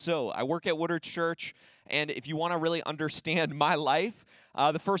So I work at Woodard Church, and if you want to really understand my life,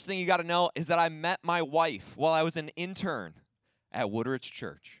 the first thing you got to know is that I met my wife while I was an intern at Woodard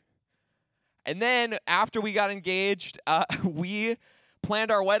Church. And then after we got engaged, we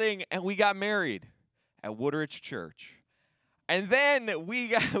planned our wedding and we got married at Woodard Church. And then we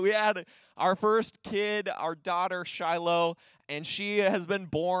had our first kid, our daughter Shiloh, and she has been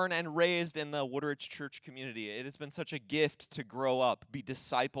born and raised in the Woodridge Church community. It has been such a gift to grow up, be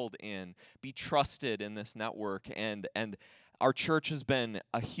discipled in, be trusted in this network, and our church has been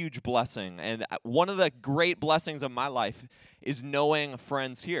a huge blessing. And one of the great blessings of my life is knowing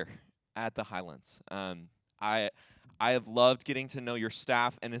friends here at the Highlands. I have loved getting to know your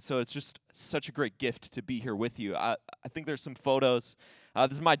staff, and so it's just such a great gift to be here with you. I think there's some photos.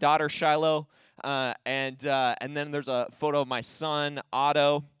 This is my daughter, Shiloh, and then there's a photo of my son,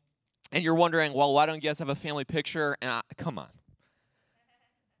 Otto. And you're wondering, well, why don't you guys have a family picture? And come on.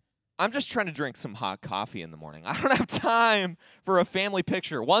 I'm just trying to drink some hot coffee in the morning. I don't have time for a family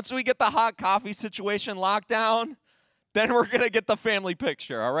picture. Once we get the hot coffee situation locked down, then we're going to get the family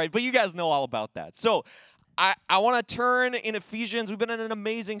picture, all right? But you guys know all about that. So I want to turn in Ephesians. We've been in an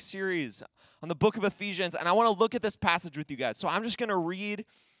amazing series on the book of Ephesians, and I want to look at this passage with you guys. So I'm just going to read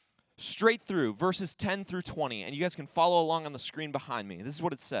straight through verses 10 through 20, and you guys can follow along on the screen behind me. This is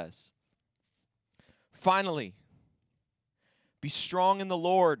what it says. Finally, be strong in the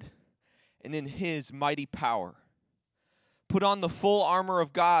Lord and in his mighty power. Put on the full armor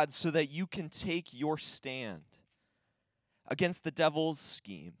of God so that you can take your stand against the devil's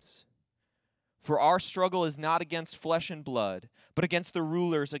schemes. For our struggle is not against flesh and blood, but against the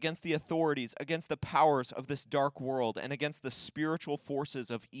rulers, against the authorities, against the powers of this dark world, and against the spiritual forces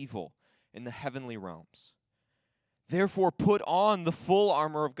of evil in the heavenly realms. Therefore, put on the full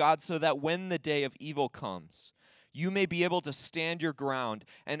armor of God so that when the day of evil comes, you may be able to stand your ground,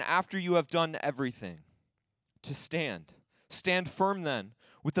 and after you have done everything, to stand. Stand firm then,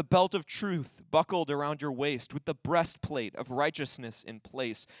 with the belt of truth buckled around your waist, with the breastplate of righteousness in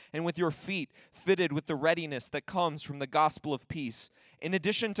place, and with your feet fitted with the readiness that comes from the gospel of peace. In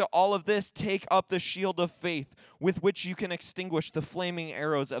addition to all of this, take up the shield of faith, with which you can extinguish the flaming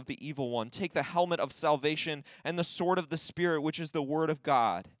arrows of the evil one. Take the helmet of salvation and the sword of the Spirit, which is the word of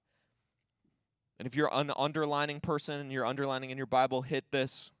God. And if you're an underlining person and you're underlining in your Bible, hit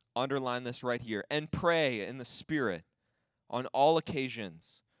this, underline this right here. And pray in the Spirit on all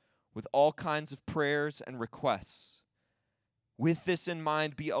occasions, with all kinds of prayers and requests. With this in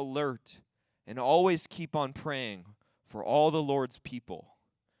mind, be alert and always keep on praying for all the Lord's people.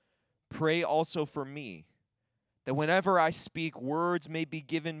 Pray also for me, that whenever I speak, words may be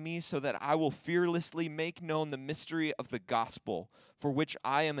given me so that I will fearlessly make known the mystery of the gospel, for which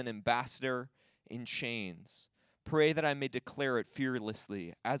I am an ambassador in chains. Pray that I may declare it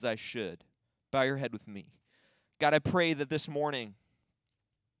fearlessly, as I should. Bow your head with me. God, I pray that this morning,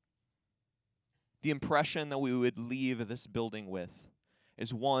 the impression that we would leave this building with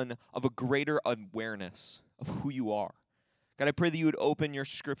is one of a greater awareness of who you are. God, I pray that you would open your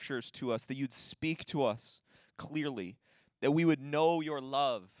scriptures to us, that you'd speak to us clearly, that we would know your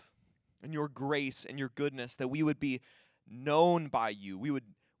love and your grace and your goodness, that we would be known by you, we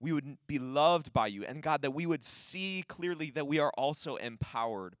would be loved by you, and God, that we would see clearly that we are also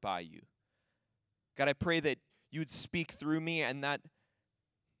empowered by you. God, I pray that you would speak through me, and that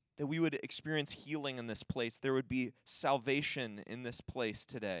we would experience healing in this place. There would be salvation in this place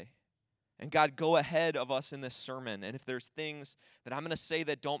today. And God, go ahead of us in this sermon. And if there's things that I'm going to say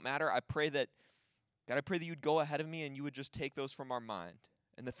that don't matter, I pray that you'd go ahead of me and you would just take those from our mind.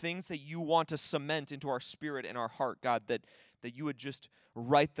 And the things that you want to cement into our spirit and our heart, God, that you would just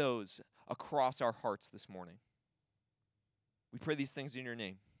write those across our hearts this morning. We pray these things in your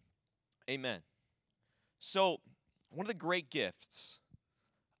name. Amen. So, one of the great gifts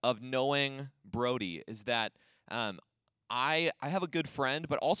of knowing Brody is that I have a good friend,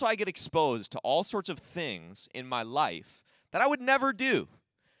 but also I get exposed to all sorts of things in my life that I would never do.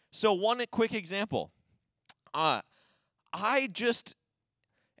 So, one quick example. And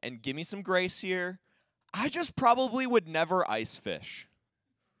give me some grace here, I just probably would never ice fish.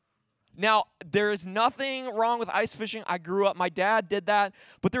 Now, there is nothing wrong with ice fishing. I grew up, my dad did that,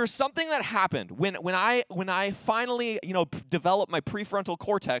 but there is something that happened when I finally, developed my prefrontal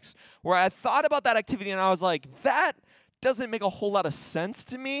cortex, where I thought about that activity and I was like, that doesn't make a whole lot of sense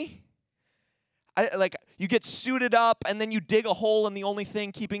to me. You get suited up and then you dig a hole in the only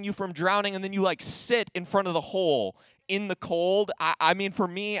thing keeping you from drowning, and then you sit in front of the hole in the cold. I mean, for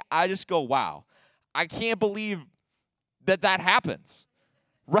me, I just go, wow, I can't believe that happens.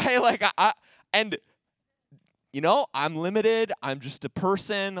 Right? And I'm limited. I'm just a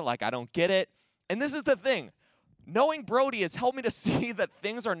person. Like, I don't get it. And this is the thing. Knowing Brody has helped me to see that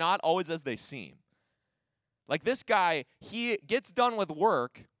things are not always as they seem. Like this guy, he gets done with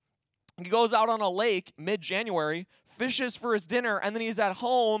work. He goes out on a lake mid-January, fishes for his dinner, and then he's at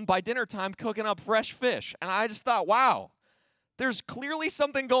home by dinner time cooking up fresh fish. And I just thought, wow, there's clearly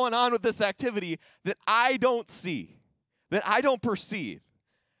something going on with this activity that I don't see, that I don't perceive.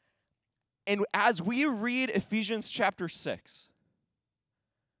 And as we read Ephesians chapter 6,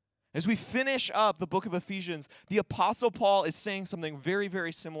 as we finish up the book of Ephesians, the Apostle Paul is saying something very,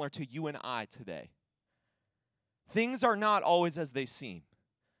 very similar to you and I today. Things are not always as they seem.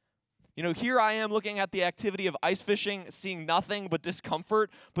 Here I am looking at the activity of ice fishing, seeing nothing but discomfort.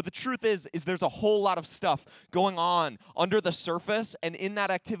 But the truth is there's a whole lot of stuff going on under the surface and in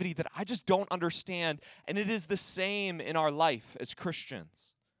that activity that I just don't understand. And it is the same in our life as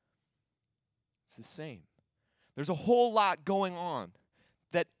Christians. It's the same. There's a whole lot going on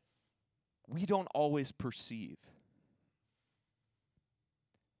that we don't always perceive.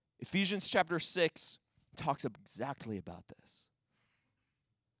 Ephesians chapter 6 talks exactly about this.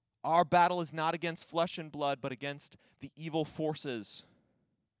 Our battle is not against flesh and blood, but against the evil forces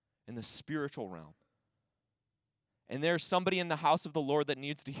in the spiritual realm. And there's somebody in the house of the Lord that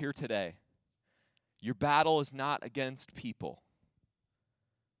needs to hear today. Your battle is not against people.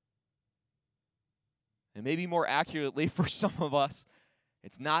 And maybe more accurately for some of us,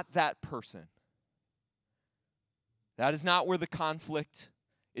 it's not that person. That is not where the conflict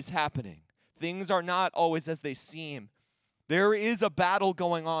is happening. Things are not always as they seem. There is a battle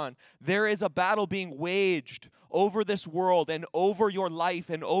going on. There is a battle being waged over this world and over your life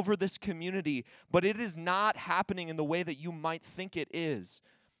and over this community, but it is not happening in the way that you might think it is.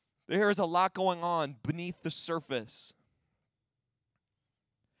 There is a lot going on beneath the surface.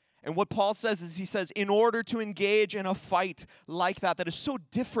 And what Paul says is, he says, in order to engage in a fight like that is so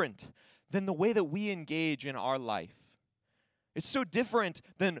different than the way that we engage in our life. It's so different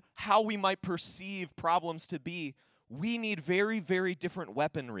than how we might perceive problems to be. We need very, very different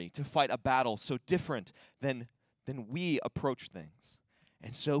weaponry to fight a battle so different than we approach things.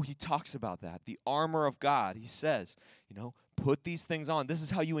 And so he talks about that, the armor of God. He says, put these things on. This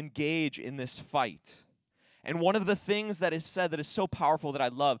is how you engage in this fight. And one of the things that is said that is so powerful that I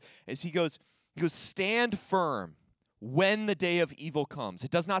love is he goes, stand firm when the day of evil comes.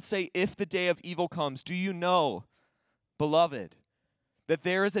 It does not say if the day of evil comes. Do you know, beloved, that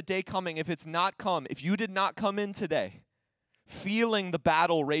there is a day coming, if it's not come, if you did not come in today, feeling the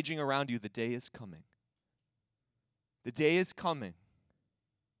battle raging around you, the day is coming. The day is coming.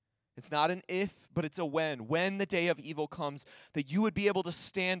 It's not an if, but it's a when. When the day of evil comes, that you would be able to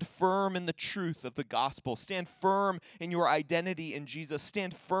stand firm in the truth of the gospel. Stand firm in your identity in Jesus.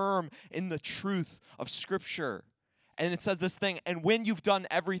 Stand firm in the truth of Scripture. And it says this thing, and when you've done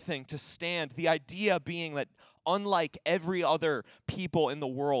everything to stand, the idea being that unlike every other people in the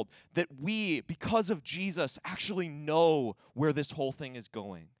world, that we, because of Jesus, actually know where this whole thing is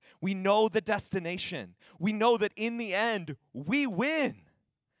going. We know the destination. We know that in the end, we win.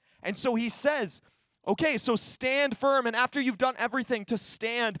 And so he says, okay, so stand firm, and after you've done everything to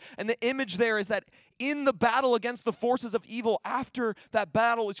stand, and the image there is that in the battle against the forces of evil, after that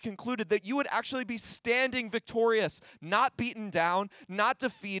battle is concluded, that you would actually be standing victorious, not beaten down, not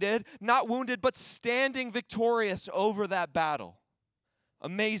defeated, not wounded, but standing victorious over that battle.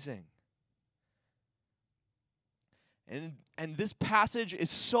 Amazing. And this passage is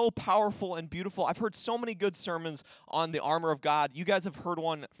so powerful and beautiful. I've heard so many good sermons on the armor of God. You guys have heard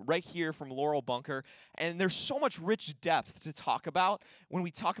one right here from Laurel Bunker. And there's so much rich depth to talk about when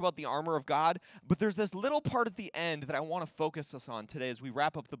we talk about the armor of God. But there's this little part at the end that I want to focus us on today as we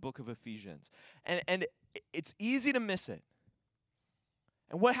wrap up the book of Ephesians. And it's easy to miss it.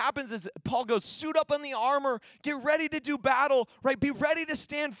 And what happens is Paul goes, suit up in the armor, get ready to do battle, right? Be ready to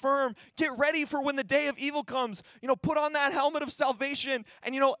stand firm. Get ready for when the day of evil comes. Put on that helmet of salvation.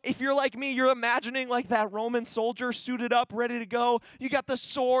 And if you're like me, you're imagining like that Roman soldier suited up, ready to go. You got the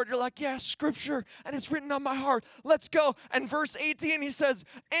sword. You're like, yeah, Scripture, and it's written on my heart. Let's go. And verse 18, he says,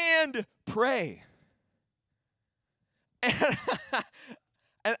 and pray. And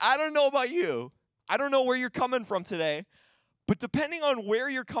I don't know about you. I don't know where you're coming from today. But depending on where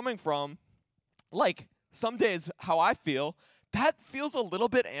you're coming from, like some days how I feel, that feels a little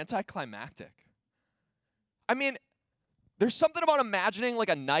bit anticlimactic. I mean, there's something about imagining like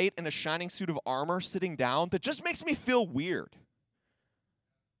a knight in a shining suit of armor sitting down that just makes me feel weird.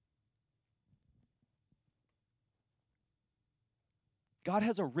 God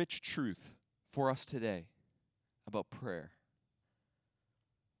has a rich truth for us today about prayer.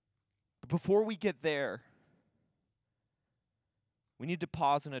 But before we get there, we need to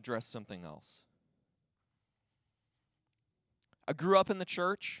pause and address something else. I grew up in the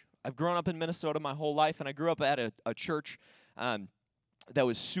church. I've grown up in Minnesota my whole life, and I grew up at a church that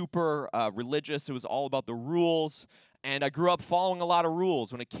was super religious. It was all about the rules, and I grew up following a lot of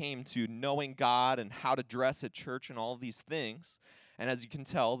rules when it came to knowing God and how to dress at church and all of these things. And as you can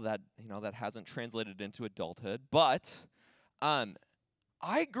tell, that hasn't translated into adulthood. But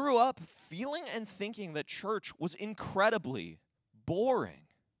I grew up feeling and thinking that church was incredibly boring.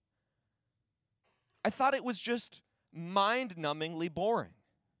 I thought it was just mind-numbingly boring.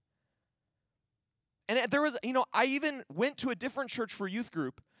 And there was, I even went to a different church for youth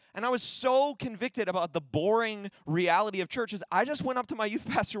group, and I was so convicted about the boring reality of churches. I just went up to my youth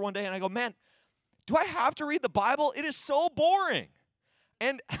pastor one day, and I go, man, do I have to read the Bible? It is so boring.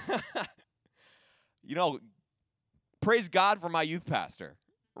 And, praise God for my youth pastor,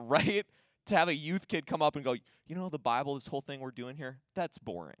 right? To have a youth kid come up and go, the Bible, this whole thing we're doing here, that's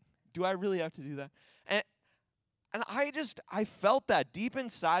boring. Do I really have to do that? And I felt that deep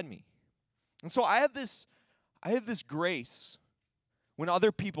inside me. And so I have this grace when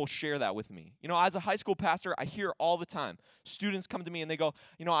other people share that with me. As a high school pastor, I hear all the time. Students come to me and they go,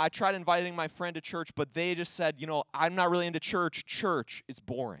 I tried inviting my friend to church, but they just said, I'm not really into church. Church is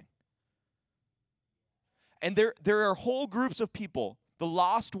boring. And there are whole groups of people. The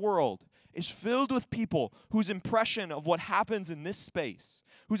lost world is filled with people whose impression of what happens in this space,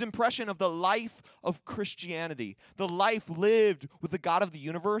 whose impression of the life of Christianity, the life lived with the God of the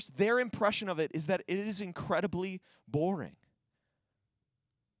universe, their impression of it is that it is incredibly boring.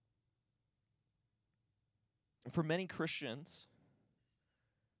 And for many Christians,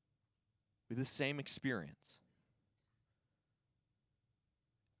 we have the same experience.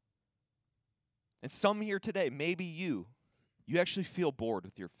 And some here today, maybe you actually feel bored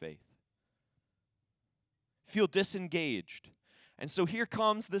with your faith, feel disengaged. And so here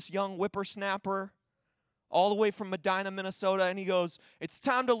comes this young whippersnapper all the way from Medina, Minnesota, and he goes, it's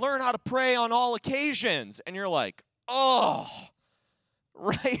time to learn how to pray on all occasions. And you're like, oh,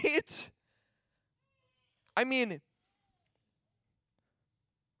 right? I mean,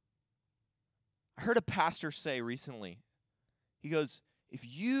 I heard a pastor say recently, he goes, if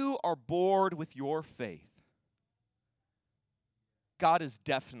you are bored with your faith, God is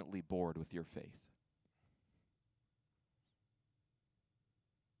definitely bored with your faith.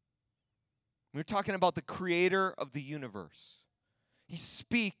 We're talking about the creator of the universe. He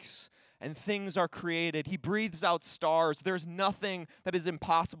speaks and things are created. He breathes out stars. There's nothing that is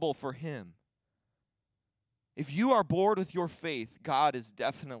impossible for him. If you are bored with your faith, God is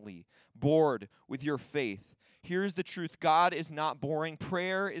definitely bored with your faith. Here's the truth. God is not boring.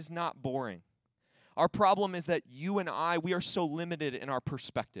 Prayer is not boring. Our problem is that you and we are so limited in our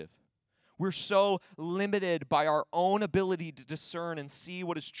perspective. We're so limited by our own ability to discern and see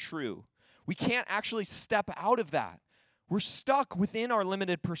what is true. We can't actually step out of that. We're stuck within our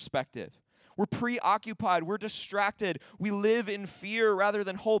limited perspective. We're preoccupied. We're distracted. We live in fear rather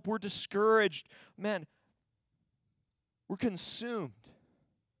than hope. We're discouraged. Man, we're consumed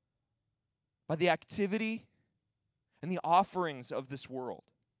by the activity and the offerings of this world.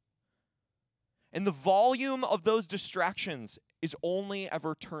 And the volume of those distractions is only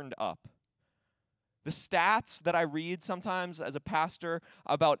ever turned up. The stats that I read sometimes as a pastor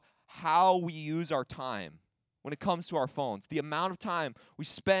about how we use our time when it comes to our phones, the amount of time we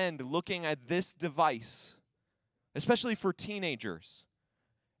spend looking at this device, especially for teenagers.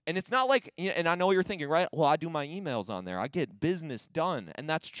 And it's not like, and I know what you're thinking, right? Well, I do my emails on there. I get business done. And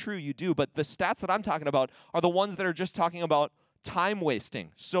that's true, you do. But the stats that I'm talking about are the ones that are just talking about time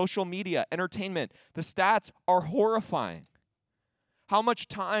wasting, social media, entertainment. The stats are horrifying. How much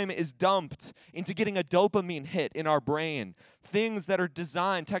time is dumped into getting a dopamine hit in our brain? Things that are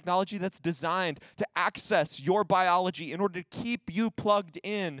designed, technology that's designed to access your biology in order to keep you plugged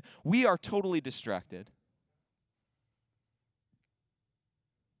in. We are totally distracted.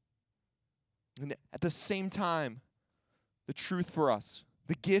 And at the same time, the truth for us,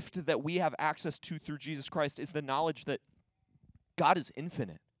 the gift that we have access to through Jesus Christ is the knowledge that God is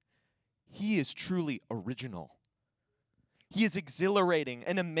infinite. He is truly original. He is exhilarating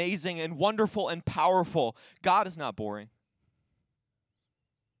and amazing and wonderful and powerful. God is not boring.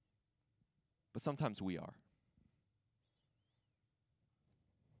 But sometimes we are.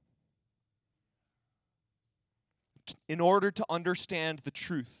 In order to understand the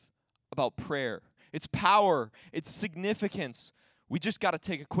truth about prayer, its power, its significance, we just got to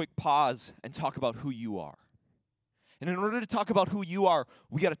take a quick pause and talk about who you are. And in order to talk about who you are,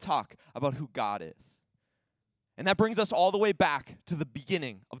 we got to talk about who God is. And that brings us all the way back to the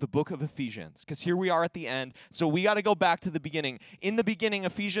beginning of the book of Ephesians, because here we are at the end. So we got to go back to the beginning. In the beginning,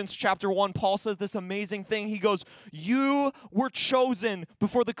 Ephesians chapter 1, Paul says this amazing thing. He goes, "You were chosen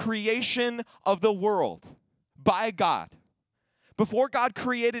before the creation of the world by God." Before God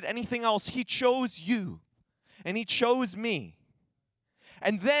created anything else, he chose you, and he chose me.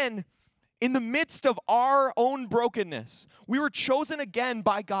 And then, in the midst of our own brokenness, we were chosen again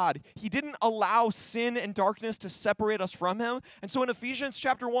by God. He didn't allow sin and darkness to separate us from him. And so in Ephesians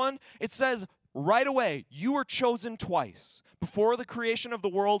chapter 1, it says right away, you were chosen twice, before the creation of the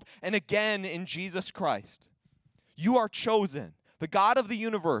world and again in Jesus Christ. You are chosen. The God of the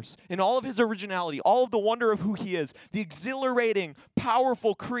universe, in all of his originality, all of the wonder of who he is, the exhilarating,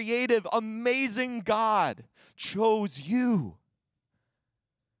 powerful, creative, amazing God chose you.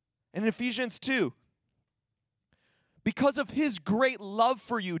 And in Ephesians 2, because of his great love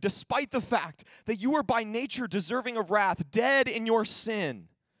for you, despite the fact that you were by nature deserving of wrath, dead in your sin,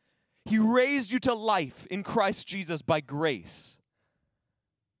 he raised you to life in Christ Jesus by grace.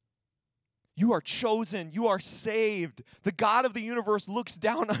 You are chosen. You are saved. The God of the universe looks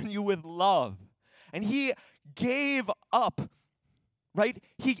down on you with love. And he gave up, right?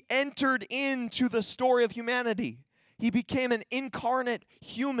 He entered into the story of humanity. He became an incarnate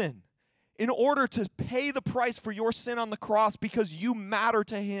human in order to pay the price for your sin on the cross because you matter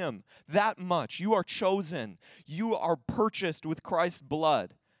to him that much. You are chosen. You are purchased with Christ's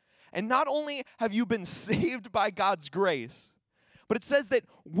blood. And not only have you been saved by God's grace, but it says that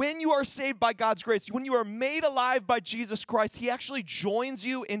when you are saved by God's grace, when you are made alive by Jesus Christ, he actually joins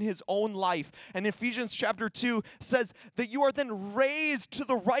you in his own life. And Ephesians chapter 2 says that you are then raised to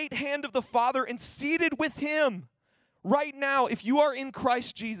the right hand of the Father and seated with him right now if you are in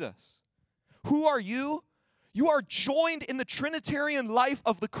Christ Jesus. Who are you? You are joined in the Trinitarian life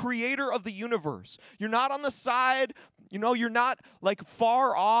of the creator of the universe. You're not on the side, you're not like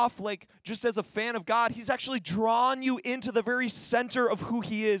far off, like just as a fan of God. He's actually drawn you into the very center of who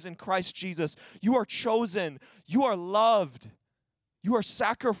he is in Christ Jesus. You are chosen. You are loved. You are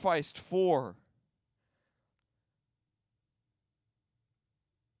sacrificed for.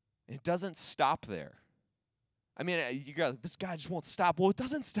 It doesn't stop there. I mean, this guy just won't stop. Well, it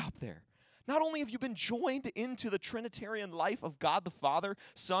doesn't stop there. Not only have you been joined into the Trinitarian life of God the Father,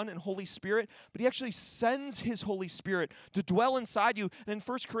 Son, and Holy Spirit, but he actually sends his Holy Spirit to dwell inside you. And in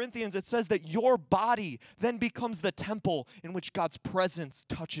 1 Corinthians, it says that your body then becomes the temple in which God's presence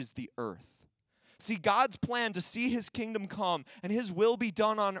touches the earth. See, God's plan to see his kingdom come and his will be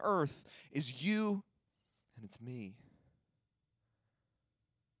done on earth is you and it's me.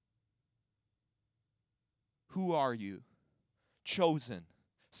 Who are you? Chosen,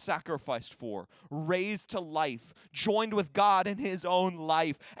 sacrificed for, raised to life, joined with God in his own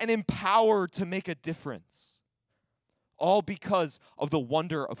life, and empowered to make a difference. All because of the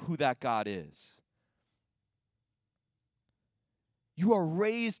wonder of who that God is. You are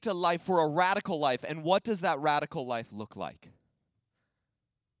raised to life for a radical life. And what does that radical life look like?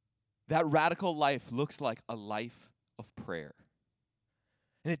 That radical life looks like a life of prayer.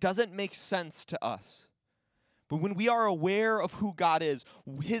 And it doesn't make sense to us. But when we are aware of who God is,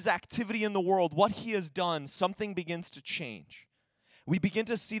 his activity in the world, what he has done, something begins to change. We begin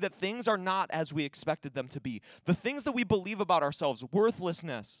to see that things are not as we expected them to be. The things that we believe about ourselves,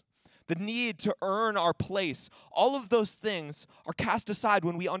 worthlessness, the need to earn our place, all of those things are cast aside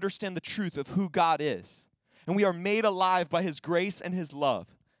when we understand the truth of who God is. And we are made alive by his grace and his love.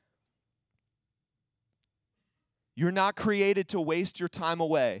 You're not created to waste your time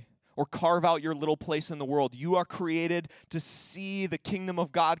away or carve out your little place in the world. You are created to see the kingdom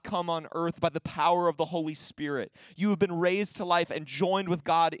of God come on earth by the power of the Holy Spirit. You have been raised to life and joined with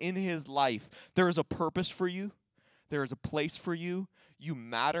God in his life. There is a purpose for you. There is a place for you. You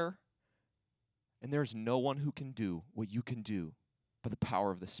matter. And there's no one who can do what you can do by the power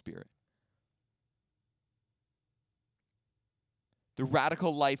of the Spirit. The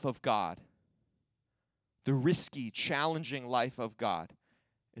radical life of God, the risky, challenging life of God,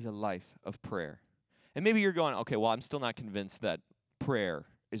 is a life of prayer. And maybe you're going, okay, well, I'm still not convinced that prayer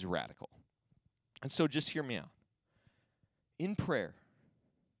is radical. And so just hear me out. In prayer,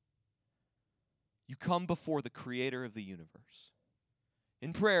 you come before the creator of the universe.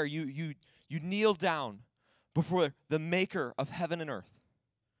 In prayer, you kneel down before the maker of heaven and earth.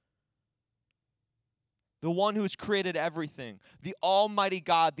 The one who has created everything. The Almighty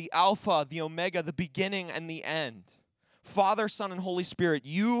God, the Alpha, the Omega, the beginning and the end. Father, Son, and Holy Spirit,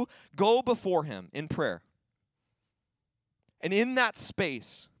 you go before him in prayer. And in that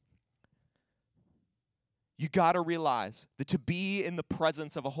space, you got to realize that to be in the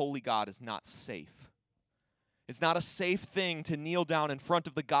presence of a holy God is not safe. It's not a safe thing to kneel down in front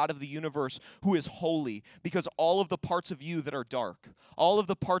of the God of the universe who is holy, because all of the parts of you that are dark, all of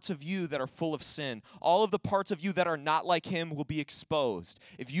the parts of you that are full of sin, all of the parts of you that are not like him will be exposed.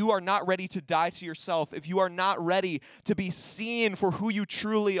 If you are not ready to die to yourself, if you are not ready to be seen for who you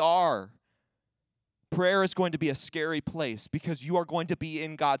truly are, prayer is going to be a scary place because you are going to be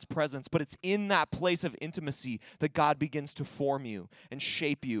in God's presence, but it's in that place of intimacy that God begins to form you and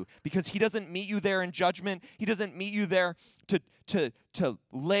shape you, because he doesn't meet you there in judgment. He doesn't meet you there to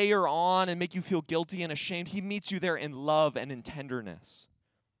layer on and make you feel guilty and ashamed. He meets you there in love and in tenderness.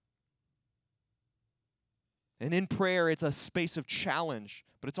 And in prayer, it's a space of challenge,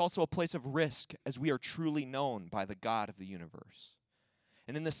 but it's also a place of risk as we are truly known by the God of the universe.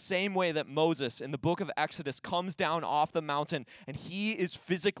 And in the same way that Moses in the book of Exodus comes down off the mountain and he is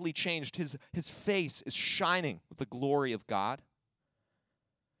physically changed, his face is shining with the glory of God,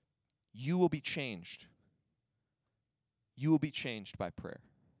 you will be changed. You will be changed by prayer.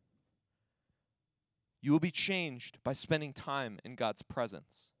 You will be changed by spending time in God's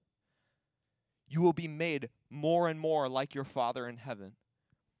presence. You will be made more and more like your Father in heaven.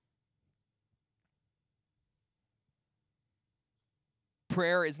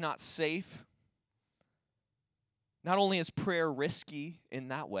 Prayer is not safe. Not only is prayer risky in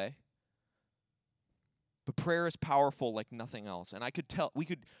that way, but prayer is powerful like nothing else. And we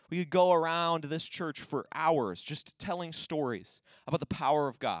could go around this church for hours just telling stories about the power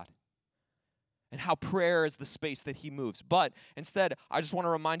of God and how prayer is the space that he moves. But instead, I just want to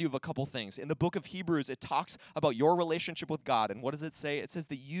remind you of a couple things. In the book of Hebrews, it talks about your relationship with God. And what does it say? It says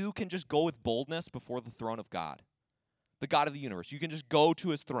that you can just go with boldness before the throne of God, the God of the universe. You can just go to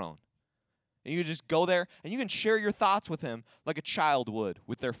his throne. And you can just go there and you can share your thoughts with him like a child would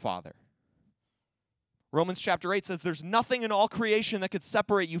with their father. Romans chapter 8 says there's nothing in all creation that could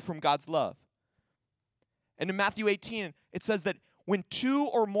separate you from God's love. And in Matthew 18, it says that when two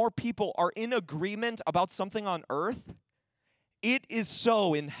or more people are in agreement about something on earth, it is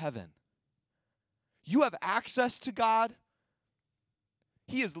so in heaven. You have access to God.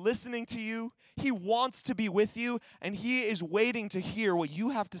 He is listening to you. He wants to be with you, and he is waiting to hear what you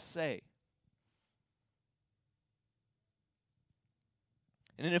have to say.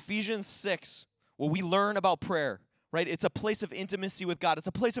 And in Ephesians 6, we learn about prayer, right? It's a place of intimacy with God. It's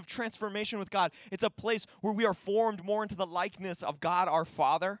a place of transformation with God. It's a place where we are formed more into the likeness of God our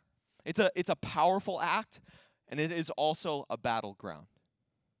Father. It's a powerful act, and it is also a battleground.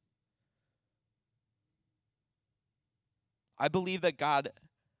 I think that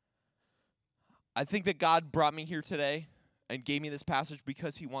God brought me here today and gave me this passage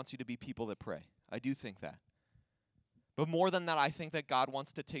because he wants you to be people that pray. I do think that. But more than that, I think that God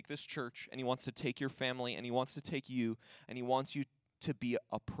wants to take this church, and he wants to take your family, and he wants to take you, and he wants you to be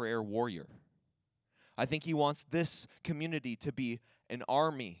a prayer warrior. I think he wants this community to be an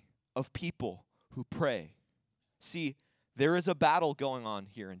army of people who pray. See, there is a battle going on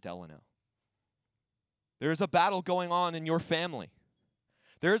here in Delano. There is a battle going on in your family.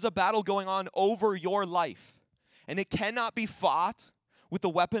 There is a battle going on over your life, and it cannot be fought with the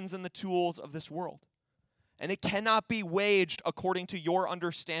weapons and the tools of this world. And it cannot be waged according to your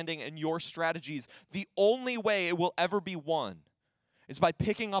understanding and your strategies. The only way it will ever be won is by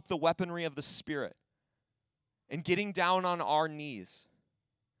picking up the weaponry of the Spirit and getting down on our knees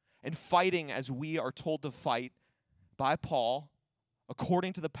and fighting as we are told to fight by Paul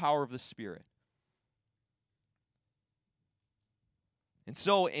according to the power of the Spirit. And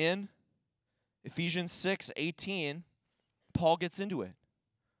so in Ephesians 6:18, Paul gets into it.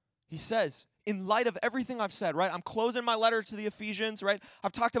 He says, in light of everything I've said, right? I'm closing my letter to the Ephesians, right?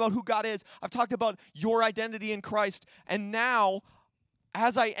 I've talked about who God is. I've talked about your identity in Christ. And now,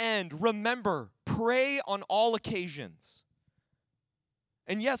 as I end, remember, pray on all occasions.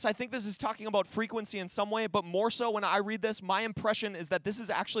 And yes, I think this is talking about frequency in some way, but more so when I read this, my impression is that this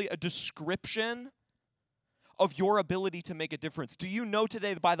is actually a description of your ability to make a difference. Do you know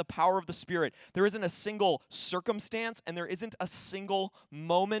today that by the power of the Spirit, there isn't a single circumstance and there isn't a single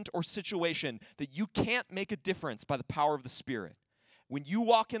moment or situation that you can't make a difference by the power of the Spirit? When you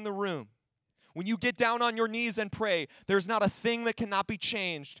walk in the room, when you get down on your knees and pray, there's not a thing that cannot be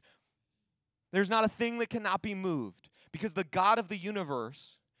changed. There's not a thing that cannot be moved, because the God of the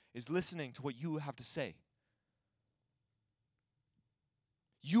universe is listening to what you have to say.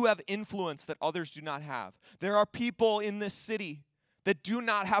 You have influence that others do not have. There are people in this city that do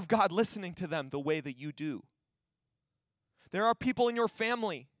not have God listening to them the way that you do. There are people in your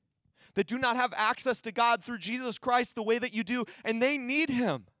family that do not have access to God through Jesus Christ the way that you do, and they need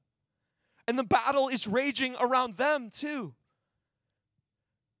him. And the battle is raging around them too.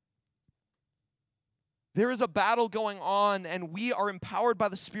 There is a battle going on, and we are empowered by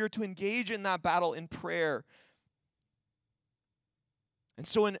the Spirit to engage in that battle in prayer. And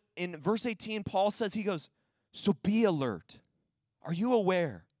so in verse 18, Paul says, he goes, so be alert. Are you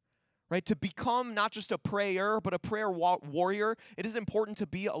aware? Right? To become not just a prayer, but a prayer warrior, it is important to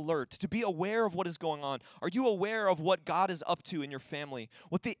be alert, to be aware of what is going on. Are you aware of what God is up to in your family,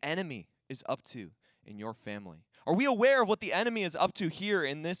 what the enemy is up to in your family? Are we aware of what the enemy is up to here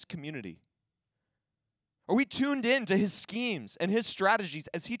in this community? Are we tuned in to his schemes and his strategies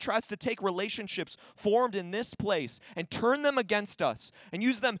as he tries to take relationships formed in this place and turn them against us and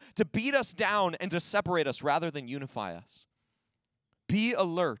use them to beat us down and to separate us rather than unify us? Be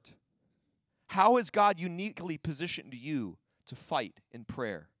alert. How has God uniquely positioned you to fight in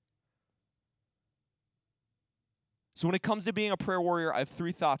prayer? So when it comes to being a prayer warrior, I have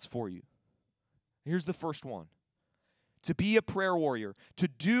 3 thoughts for you. Here's the first one. To be a prayer warrior, to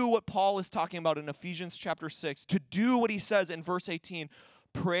do what Paul is talking about in Ephesians chapter 6, to do what he says in verse 18,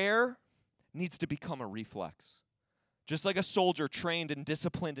 prayer needs to become a reflex. Just like a soldier trained and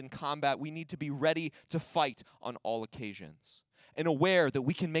disciplined in combat, we need to be ready to fight on all occasions and aware that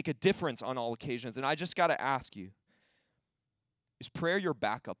we can make a difference on all occasions. And I just got to ask you, is prayer your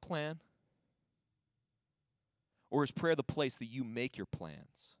backup plan? Or is prayer the place that you make your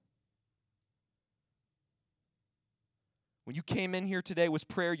plans? When you came in here today, was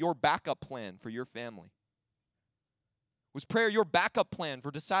prayer your backup plan for your family? Was prayer your backup plan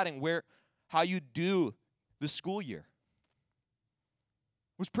for deciding how you do the school year?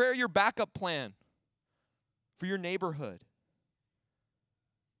 Was prayer your backup plan for your neighborhood?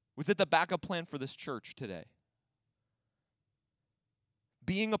 Was it the backup plan for this church today?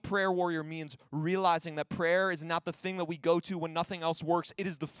 Being a prayer warrior means realizing that prayer is not the thing that we go to when nothing else works. It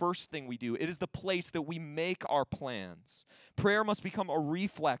is the first thing we do. It is the place that we make our plans. Prayer must become a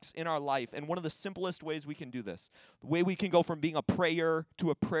reflex in our life. And one of the simplest ways we can do this, the way we can go from being a prayer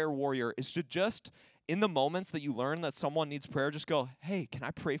to a prayer warrior, is to just, in the moments that you learn that someone needs prayer, just go, hey, can I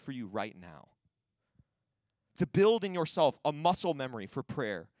pray for you right now? To build in yourself a muscle memory for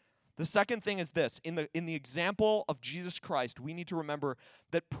prayer. The second thing is this. In the example of Jesus Christ, we need to remember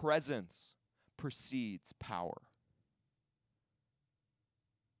that presence precedes power.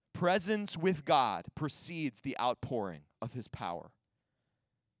 Presence with God precedes the outpouring of his power.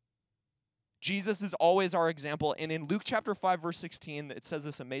 Jesus is always our example. And in Luke chapter 5, verse 16, it says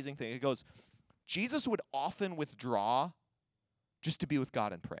this amazing thing. It goes, Jesus would often withdraw just to be with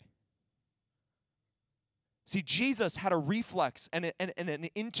God and pray. See, Jesus had a reflex and an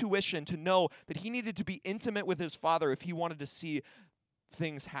intuition to know that he needed to be intimate with his Father if he wanted to see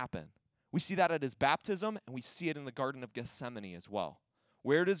things happen. We see that at his baptism, and we see it in the Garden of Gethsemane as well.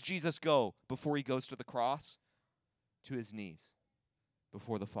 Where does Jesus go before he goes to the cross? To his knees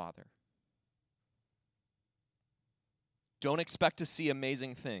before the Father. Don't expect to see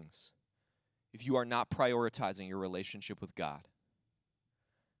amazing things if you are not prioritizing your relationship with God.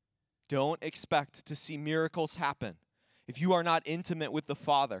 Don't expect to see miracles happen if you are not intimate with the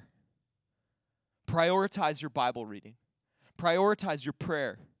Father. Prioritize your Bible reading. Prioritize your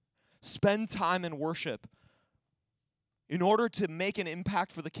prayer. Spend time in worship. In order to make an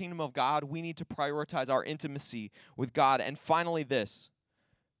impact for the kingdom of God, we need to prioritize our intimacy with God. And finally this,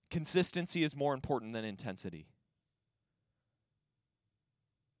 consistency is more important than intensity.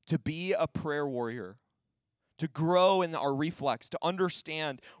 To be a prayer warrior, to grow in our reflex, to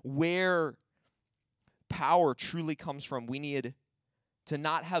understand where power truly comes from, we need to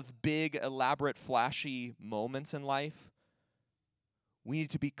not have big, elaborate, flashy moments in life. We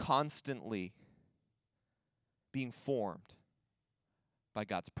need to be constantly being formed by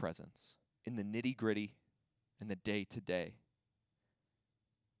God's presence in the nitty-gritty and the day-to-day.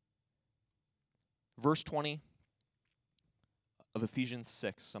 Verse 20 of Ephesians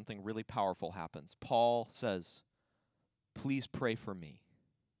 6, something really powerful happens. Paul says, please pray for me.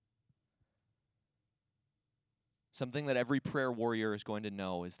 Something that every prayer warrior is going to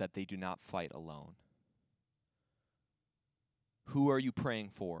know is that they do not fight alone. Who are you praying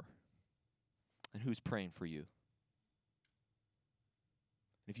for? And who's praying for you?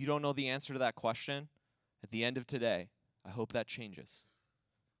 If you don't know the answer to that question, at the end of today, I hope that changes.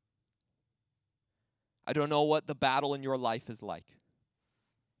 I don't know what the battle in your life is like.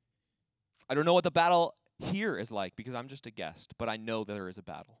 I don't know what the battle here is like because I'm just a guest, but I know there is a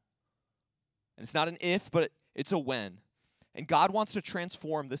battle. And it's not an if, but it's a when. And God wants to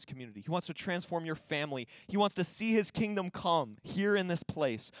transform this community. He wants to transform your family. He wants to see his kingdom come here in this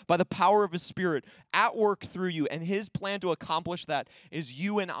place by the power of his Spirit at work through you. And his plan to accomplish that is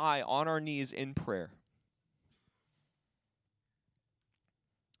you and I on our knees in prayer.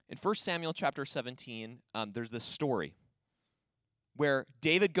 In 1 Samuel chapter 17, there's this story where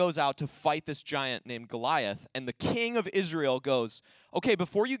David goes out to fight this giant named Goliath, and the king of Israel goes, okay,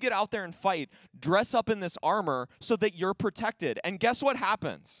 before you get out there and fight, dress up in this armor so that you're protected. And guess what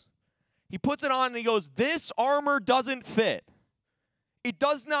happens? He puts it on and he goes, this armor doesn't fit. It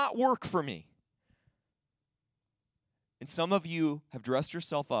does not work for me. And some of you have dressed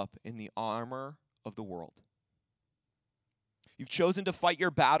yourself up in the armor of the world. You've chosen to fight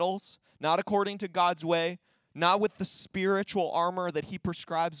your battles, not according to God's way, not with the spiritual armor that he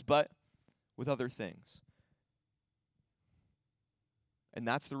prescribes, but with other things. And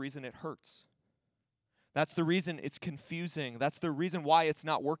that's the reason it hurts. That's the reason it's confusing. That's the reason why it's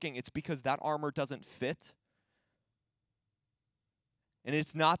not working. It's because that armor doesn't fit. And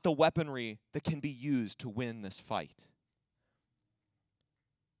it's not the weaponry that can be used to win this fight.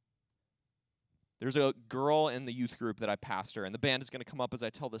 There's a girl in the youth group that I pastor, and the band is going to come up as I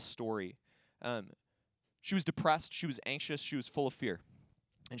tell this story. She was depressed, she was anxious, she was full of fear.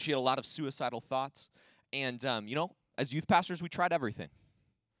 And she had a lot of suicidal thoughts. And, as youth pastors, we tried everything.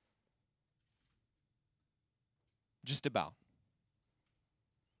 Just about.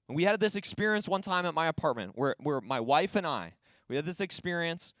 And we had this experience one time at my apartment where my wife and we had this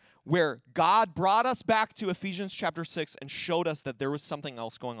experience where God brought us back to Ephesians chapter 6 and showed us that there was something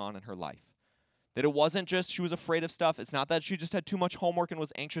else going on in her life. That it wasn't just she was afraid of stuff. It's not that she just had too much homework and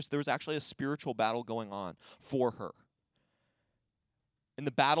was anxious. There was actually a spiritual battle going on for her. And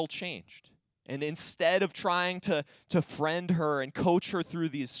the battle changed. And instead of trying to friend her and coach her through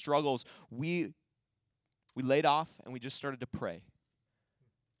these struggles, we laid off and we just started to pray.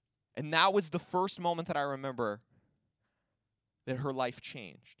 And that was the first moment that I remember that her life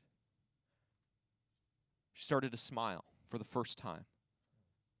changed. She started to smile for the first time.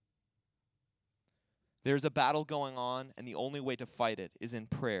 There's a battle going on, and the only way to fight it is in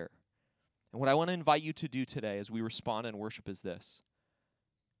prayer. And what I want to invite you to do today as we respond in worship is this.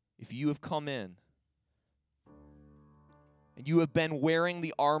 If you have come in and you have been wearing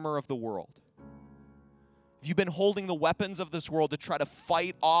the armor of the world, if you've been holding the weapons of this world to try to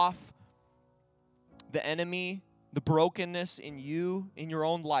fight off the enemy, the brokenness in you, in your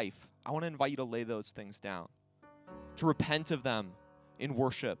own life, I want to invite you to lay those things down, to repent of them in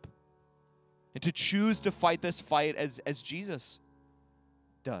worship, and to choose to fight this fight as Jesus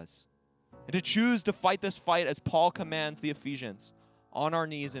does, and to choose to fight this fight as Paul commands the Ephesians, on our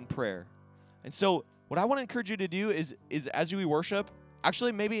knees in prayer. And so what I want to encourage you to do is as we worship,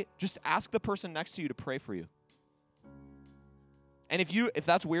 actually maybe just ask the person next to you to pray for you. And if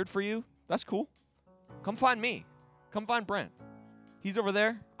that's weird for you, that's cool. Come find me. Come find Brent. He's over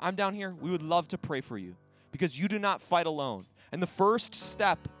there. I'm down here. We would love to pray for you because you do not fight alone. And the first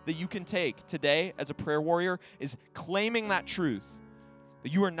step that you can take today as a prayer warrior is claiming that truth,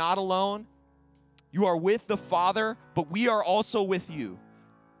 that you are not alone. You are with the Father, but we are also with you.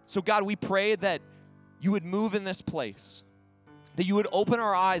 So God, we pray that you would move in this place, that you would open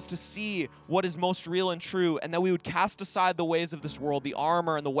our eyes to see what is most real and true, and that we would cast aside the ways of this world, the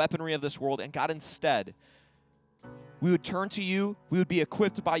armor and the weaponry of this world, and God, instead, we would turn to you, we would be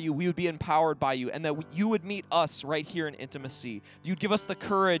equipped by you, we would be empowered by you, and that you would meet us right here in intimacy. You'd give us the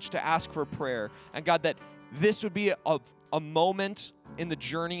courage to ask for prayer. And God, that this would be a moment in the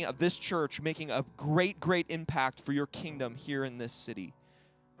journey of this church making a great, great impact for your kingdom here in this city.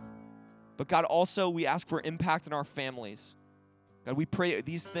 But God, also we ask for impact in our families. God, we pray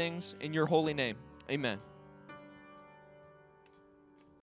these things in your holy name. Amen.